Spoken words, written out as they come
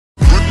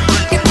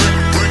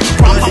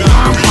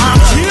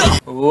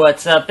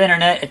What's up,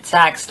 Internet?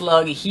 Attack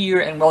Slug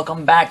here, and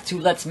welcome back to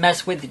Let's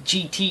Mess with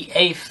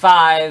GTA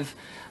 5,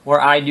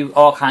 where I do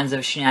all kinds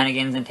of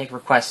shenanigans and take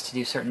requests to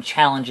do certain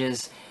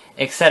challenges,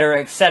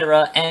 etc.,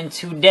 etc. And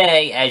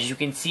today, as you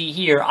can see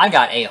here, I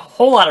got a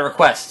whole lot of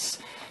requests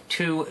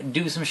to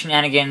do some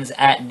shenanigans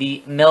at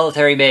the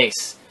military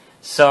base.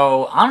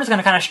 So, I'm just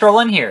gonna kind of stroll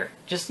in here.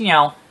 Just, you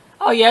know,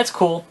 oh yeah, it's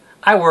cool.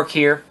 I work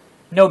here.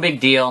 No big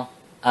deal.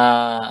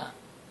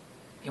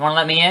 You want to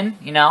let me in?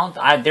 You know,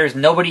 there's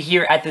nobody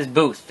here at this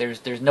booth.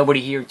 There's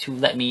nobody here to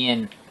let me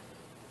in.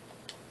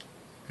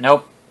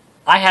 Nope.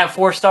 I have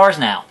 4 stars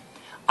now.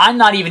 I'm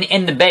not even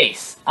in the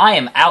base. I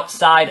am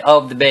outside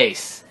of the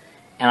base.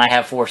 And I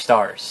have 4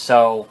 stars.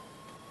 So,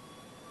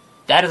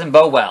 that doesn't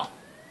bode well.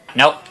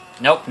 Nope.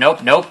 Nope,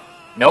 nope, nope.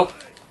 Nope.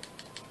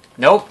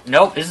 Nope,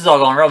 nope. This is all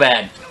going real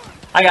bad.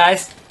 Hi,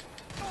 guys.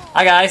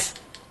 Hi, guys.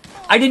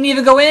 I didn't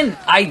even go in.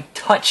 I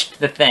touched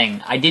the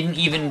thing. I didn't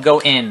even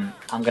go in.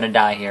 I'm gonna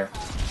die here.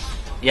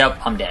 Yep,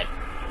 I'm dead.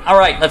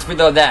 Alright, let's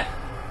reload that.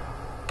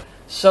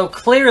 So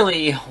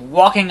clearly,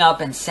 walking up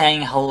and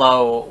saying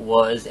hello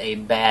was a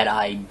bad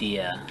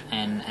idea.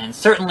 And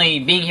certainly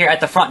being here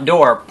at the front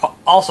door,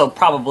 also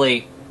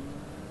probably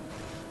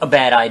a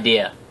bad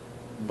idea.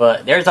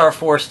 But there's our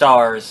 4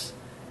 stars.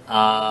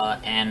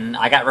 And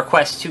I got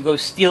requests to go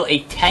steal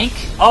a tank.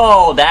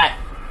 Oh, that...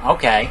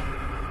 Okay.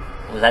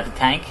 Was that the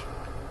tank?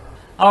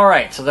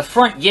 Alright, so the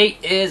front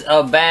gate is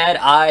a bad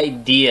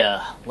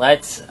idea.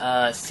 Let's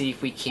see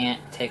if we can't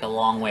take a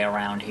long way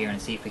around here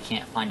and see if we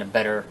can't find a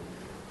better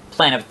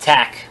plan of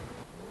attack.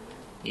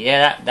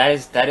 Yeah, that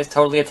is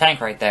totally a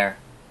tank right there.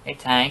 Hey,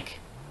 tank.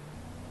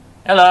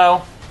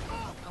 Hello.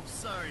 I'm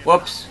sorry.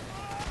 Whoops.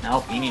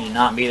 Nope, you need to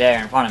not be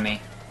there in front of me.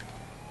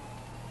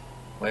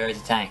 Where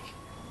is the tank?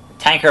 A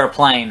tank or a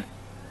plane?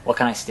 What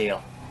can I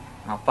steal?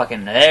 Oh,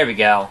 fucking, there we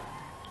go.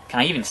 Can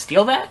I even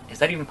steal that? Is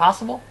that even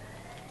possible?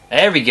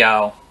 There we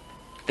go.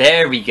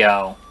 There we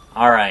go.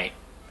 Alright.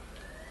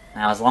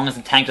 Now, as long as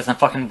the tank doesn't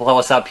fucking blow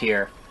us up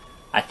here,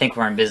 I think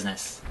we're in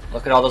business.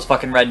 Look at all those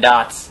fucking red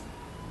dots.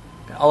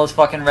 Look at all those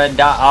fucking red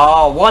dots.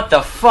 Oh, what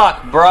the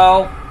fuck,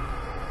 bro?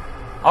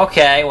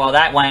 Okay, well,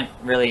 that went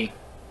really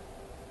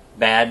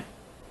bad.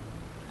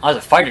 Oh,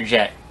 there's a fighter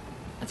jet.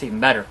 That's even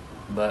better.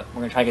 But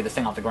we're gonna try to get this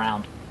thing off the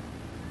ground.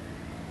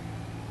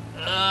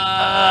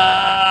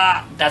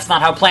 That's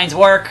not how planes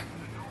work.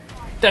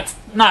 That's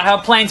not how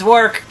planes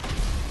work.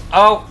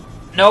 Oh,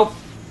 nope.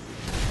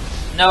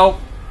 Nope.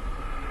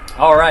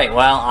 Alright,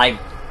 well, I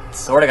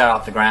sort of got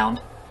off the ground.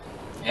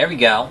 There we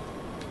go.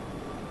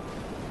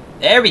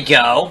 There we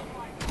go.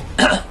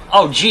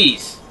 Oh,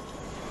 jeez.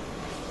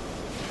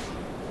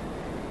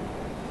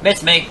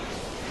 Miss me.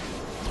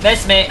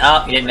 Miss me.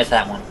 Oh, you didn't miss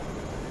that one.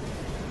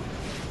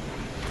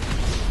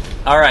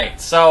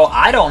 Alright, so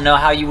I don't know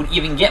how you would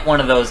even get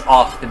one of those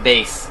off the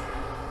base.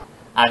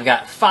 I've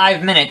got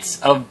 5 minutes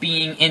of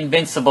being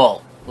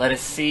invincible. Let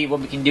us see what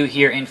we can do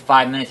here in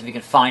 5 minutes if we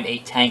can find a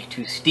tank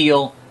to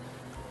steal.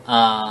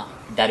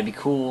 That'd be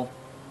cool.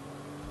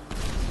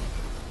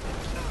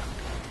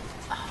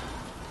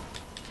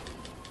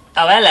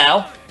 Oh,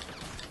 hello.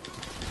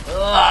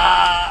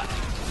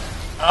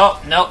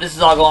 Oh, nope, this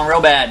is all going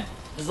real bad.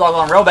 This is all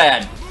going real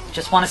bad.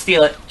 Just want to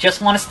steal it. Just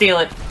want to steal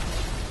it.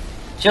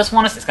 Just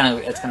want to...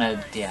 It's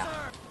gonna... Yeah.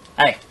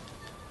 Hey.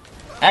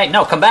 Hey,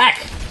 no, come back!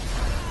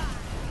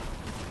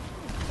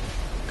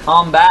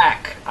 Come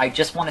back! I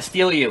just want to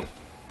steal you.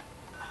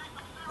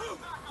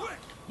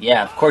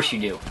 Yeah, of course you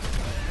do.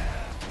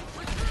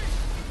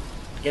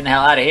 Getting the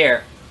hell out of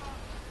here.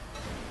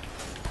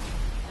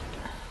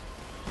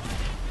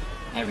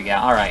 There we go,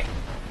 alright.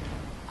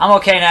 I'm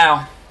okay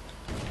now.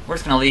 We're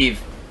just gonna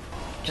leave.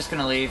 Just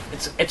gonna leave.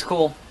 It's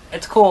cool.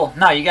 It's cool.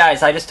 No, you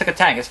guys, I just took a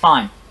tank. It's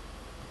fine.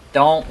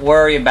 Don't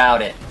worry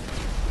about it.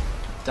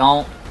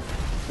 Don't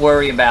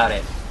worry about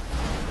it.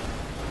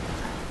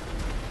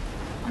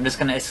 I'm just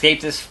gonna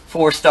escape this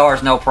 4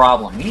 stars, no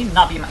problem. You need to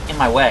not be in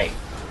my way.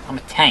 I'm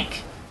a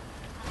tank.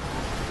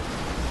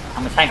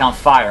 I'm a tank on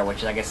fire,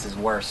 which I guess is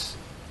worse.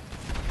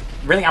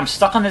 Really? I'm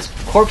stuck on this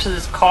corpse of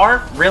this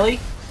car? Really?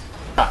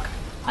 Stuck.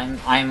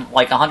 I'm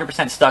like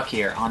 100% stuck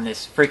here on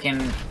this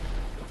freaking...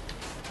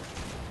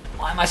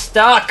 Why am I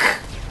stuck?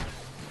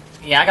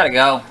 Yeah, I gotta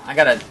go.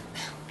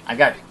 I've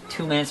got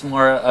 2 minutes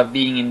more of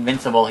being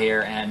invincible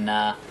here, and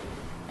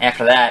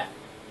after that,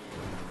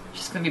 it's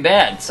just gonna be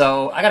bad.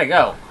 So I gotta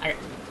go.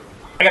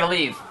 I gotta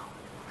leave.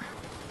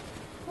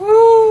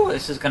 Woo!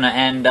 This is gonna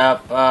end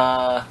up.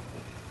 Alright,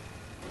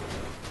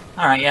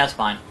 yeah, that's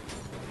fine.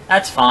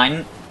 That's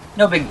fine.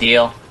 No big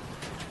deal.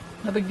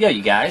 No big deal,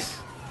 you guys.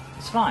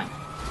 It's fine.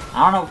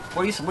 I don't know.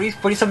 What are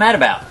you so mad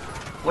about?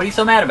 What are you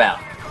so mad about?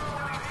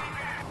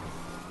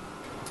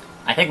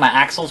 I think my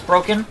axle's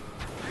broken.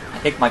 I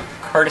think my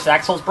Curtis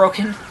axle's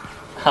broken.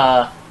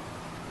 I'm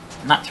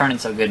not turning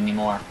so good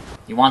anymore.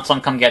 You want some?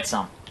 Come get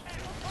some.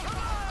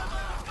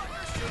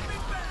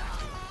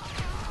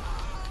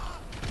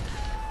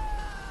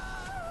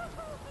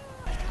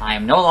 I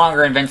am no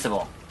longer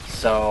invincible.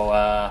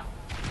 So,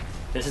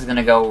 this is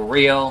gonna go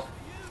real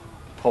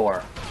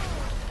poor.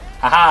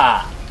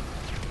 Haha!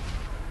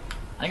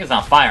 I think it's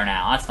on fire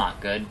now. That's not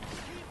good.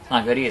 It's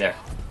not good either.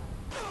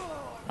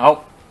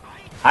 Oh.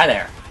 Hi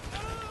there.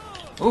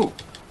 Ooh.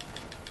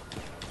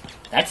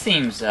 That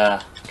seems,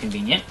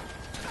 convenient.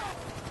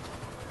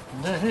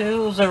 The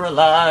hills are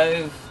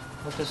alive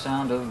with the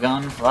sound of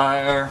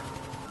gunfire.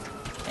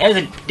 There's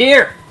a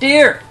deer!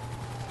 Deer!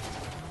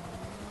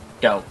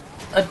 Go.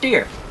 A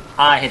deer.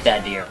 I hit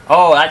that deer.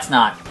 Oh, that's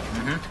not.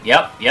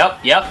 Yep.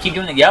 Keep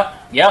doing it.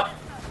 Yep.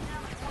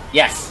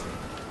 Yes.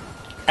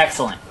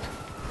 Excellent.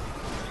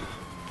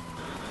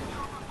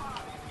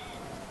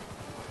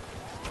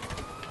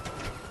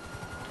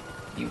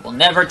 You will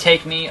never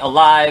take me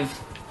alive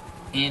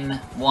in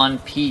one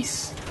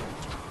piece,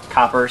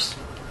 coppers.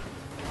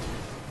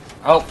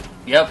 Oh,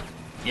 yep.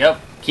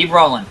 Keep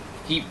rolling.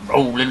 Keep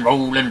rolling.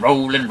 And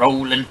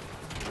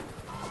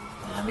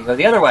we go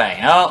the other way.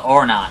 Oh,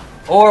 or not.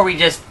 Or we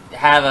just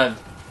have a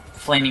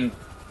flaming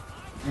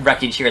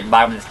wreckage here at the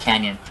bottom of this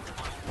canyon.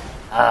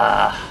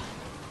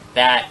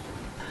 That...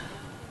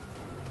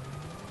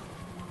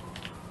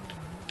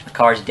 The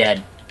car's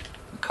dead.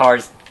 The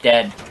car's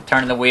dead.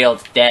 Turning the wheel,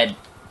 it's dead.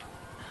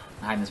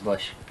 Behind this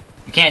bush.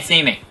 You can't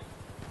see me.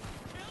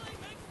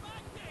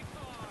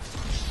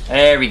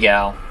 There we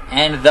go.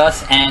 And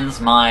thus ends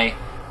my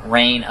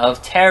reign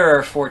of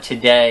terror for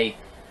today.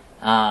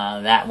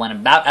 That went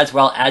about as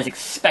well as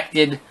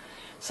expected.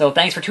 So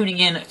thanks for tuning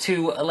in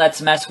to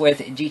Let's Mess with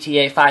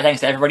GTA 5.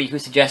 Thanks to everybody who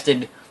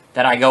suggested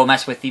that I go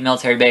mess with the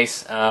military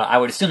base. I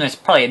would assume there's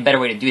probably a better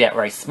way to do that,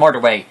 or a smarter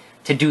way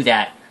to do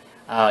that.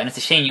 And it's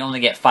a shame you only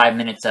get 5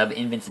 minutes of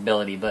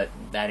invincibility, but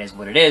that is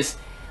what it is.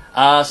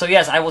 So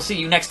yes, I will see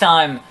you next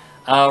time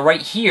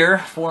right here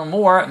for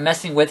more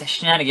messing with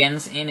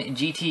shenanigans in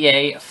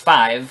GTA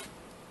 5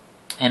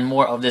 and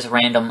more of this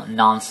random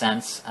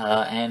nonsense.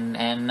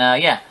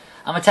 Yeah,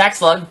 I'm Attack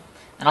Slug,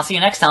 and I'll see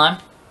you next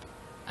time,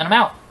 and I'm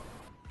out.